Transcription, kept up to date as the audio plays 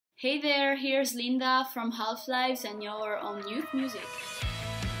Hey there, here's Linda from Halflives and you're on Youth Music.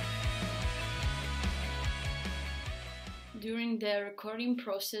 During the recording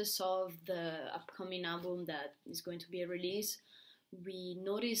process of the upcoming album that is going to be released, we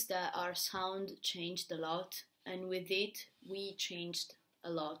noticed that our sound changed a lot, and with it, we changed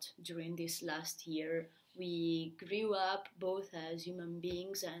a lot during this last year. We grew up both as human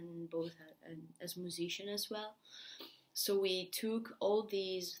beings and both as musicians as well. So we took all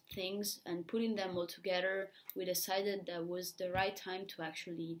these things and putting them all together, we decided that was the right time to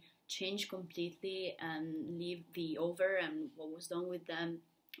actually change completely and leave the over and what was done with them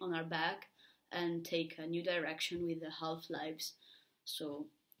on our back and take a new direction with the Halflives. So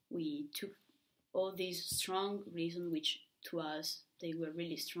we took all these strong reasons, which to us they were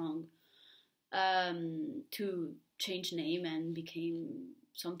really strong, to change name and became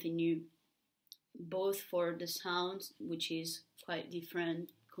something new, both for the sound, which is quite different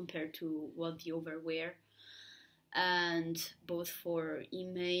compared to what the over were, and both for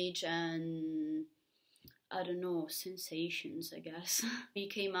image and I don't know, sensations, I guess. We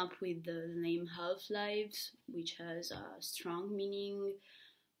came up with the name Halflives, which has a strong meaning.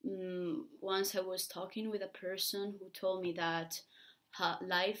 Once I was talking with a person who told me that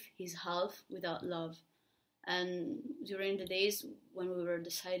life is half without love. And during the days when we were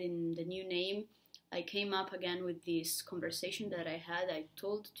deciding the new name, I came up again with this conversation that I had. I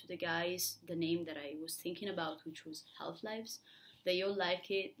told to the guys the name that I was thinking about, which was Halflives. They all liked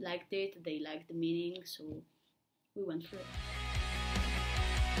it, they liked the meaning, so we went for it.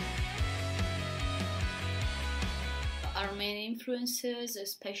 Our main influences,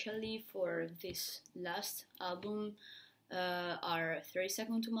 especially for this last album, are 30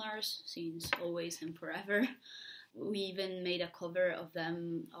 Seconds to Mars, since Always and Forever. We even made a cover of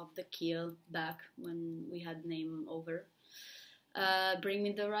them, of The Kill, back when we had name over. Bring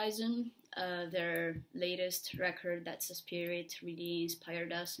Me the Horizon, their latest record, That's a Spirit, really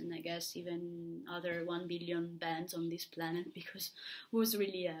inspired us, and I guess even other 1 billion bands on this planet, because it was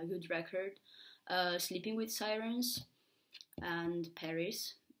really a good record. Sleeping with Sirens and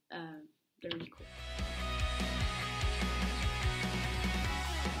Paris, they're really cool.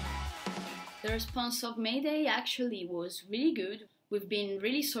 The response of Mayday actually was really good. We've been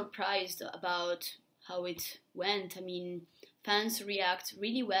really surprised about how it went. I mean, fans react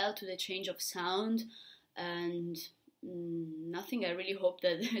really well to the change of sound, and nothing. I really hope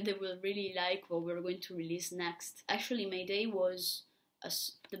that they will really like what we're going to release next. Actually, Mayday was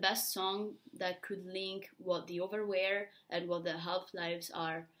the best song that could link what the Overwear and what the Halflives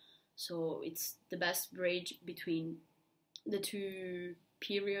are. So it's the best bridge between the two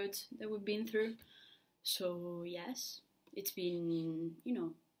periods that we've been through. So yes, it's been,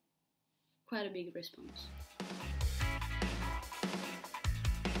 quite a big response.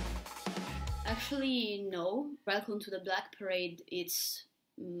 Actually, no. Welcome to the Black Parade. It's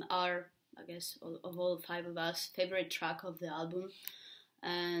our, I guess, of all 5 of us, favorite track of the album.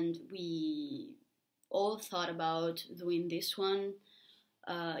 And we all thought about doing this one,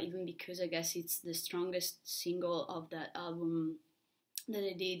 even because I guess it's the strongest single of that album that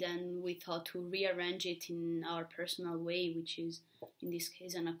I did, and we thought to rearrange it in our personal way, which is in this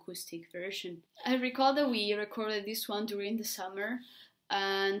case an acoustic version. I recall that we recorded this one during the summer,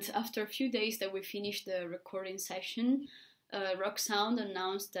 and after a few days that we finished the recording session, Rock Sound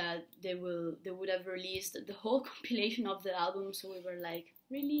announced that they would have released the whole compilation of the album, so we were like,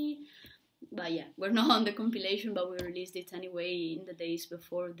 really? But yeah, we're not on the compilation, but we released it anyway in the days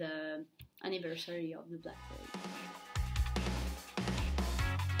before the anniversary of the Black Parade.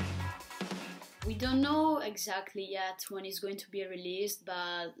 We don't know exactly yet when it's going to be released,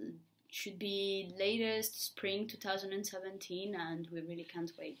 but it should be latest spring 2017, and we really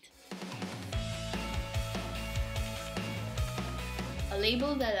can't wait. A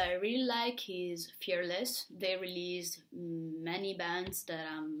label that I really like is Fearless. They released many bands that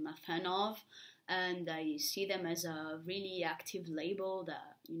I'm a fan of, and I see them as a really active label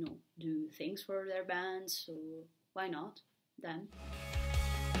that, do things for their bands, so why not them?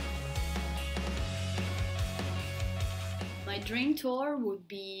 My dream tour would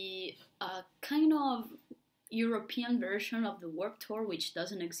be a kind of European version of the Warped Tour, which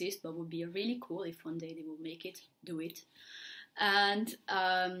doesn't exist, but would be really cool if one day they will make it, do it. And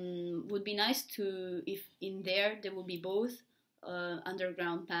would be nice if in there will be both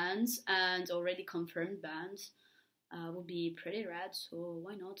underground bands and already confirmed bands. Would be pretty rad, so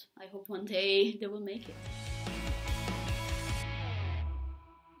why not? I hope one day they will make it.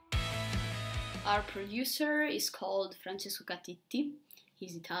 Our producer is called Francesco Cattitti.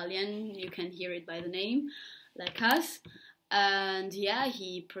 He's Italian, you can hear it by the name, like us. And yeah,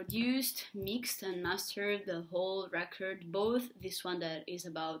 he produced, mixed, and mastered the whole record, both this one that is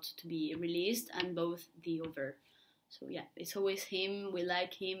about to be released and both the other. So yeah, it's always him, we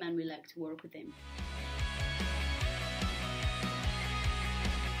like him, and we like to work with him.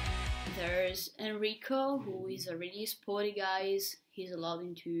 There's Enrico, who is a really sporty guy. He's a lot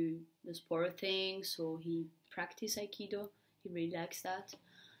into the sport thing, so he practices Aikido. He really likes that.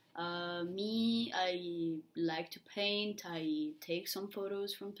 Me, I like to paint. I take some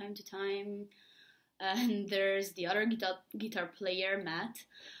photos from time to time. And there's the other guitar player, Matt,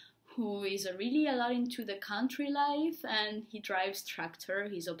 who is really a lot into the country life, and he drives tractor.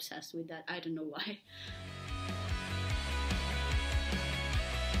 He's obsessed with that. I don't know why.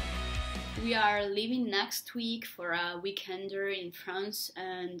 We are leaving next week for a weekender in France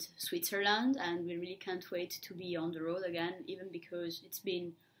and Switzerland, and we really can't wait to be on the road again, even because it's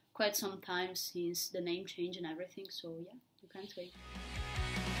been quite some time since the name change and everything, so yeah, we can't wait.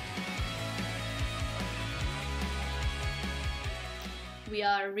 We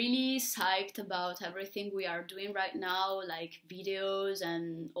are really psyched about everything we are doing right now, like videos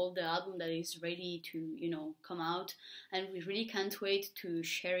and all the album that is ready to, come out. And we really can't wait to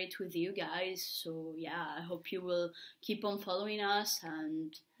share it with you guys. So yeah, I hope you will keep on following us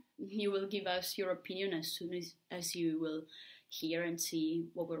and you will give us your opinion as soon as you will hear and see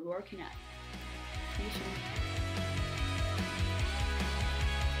what we're working at. See you soon.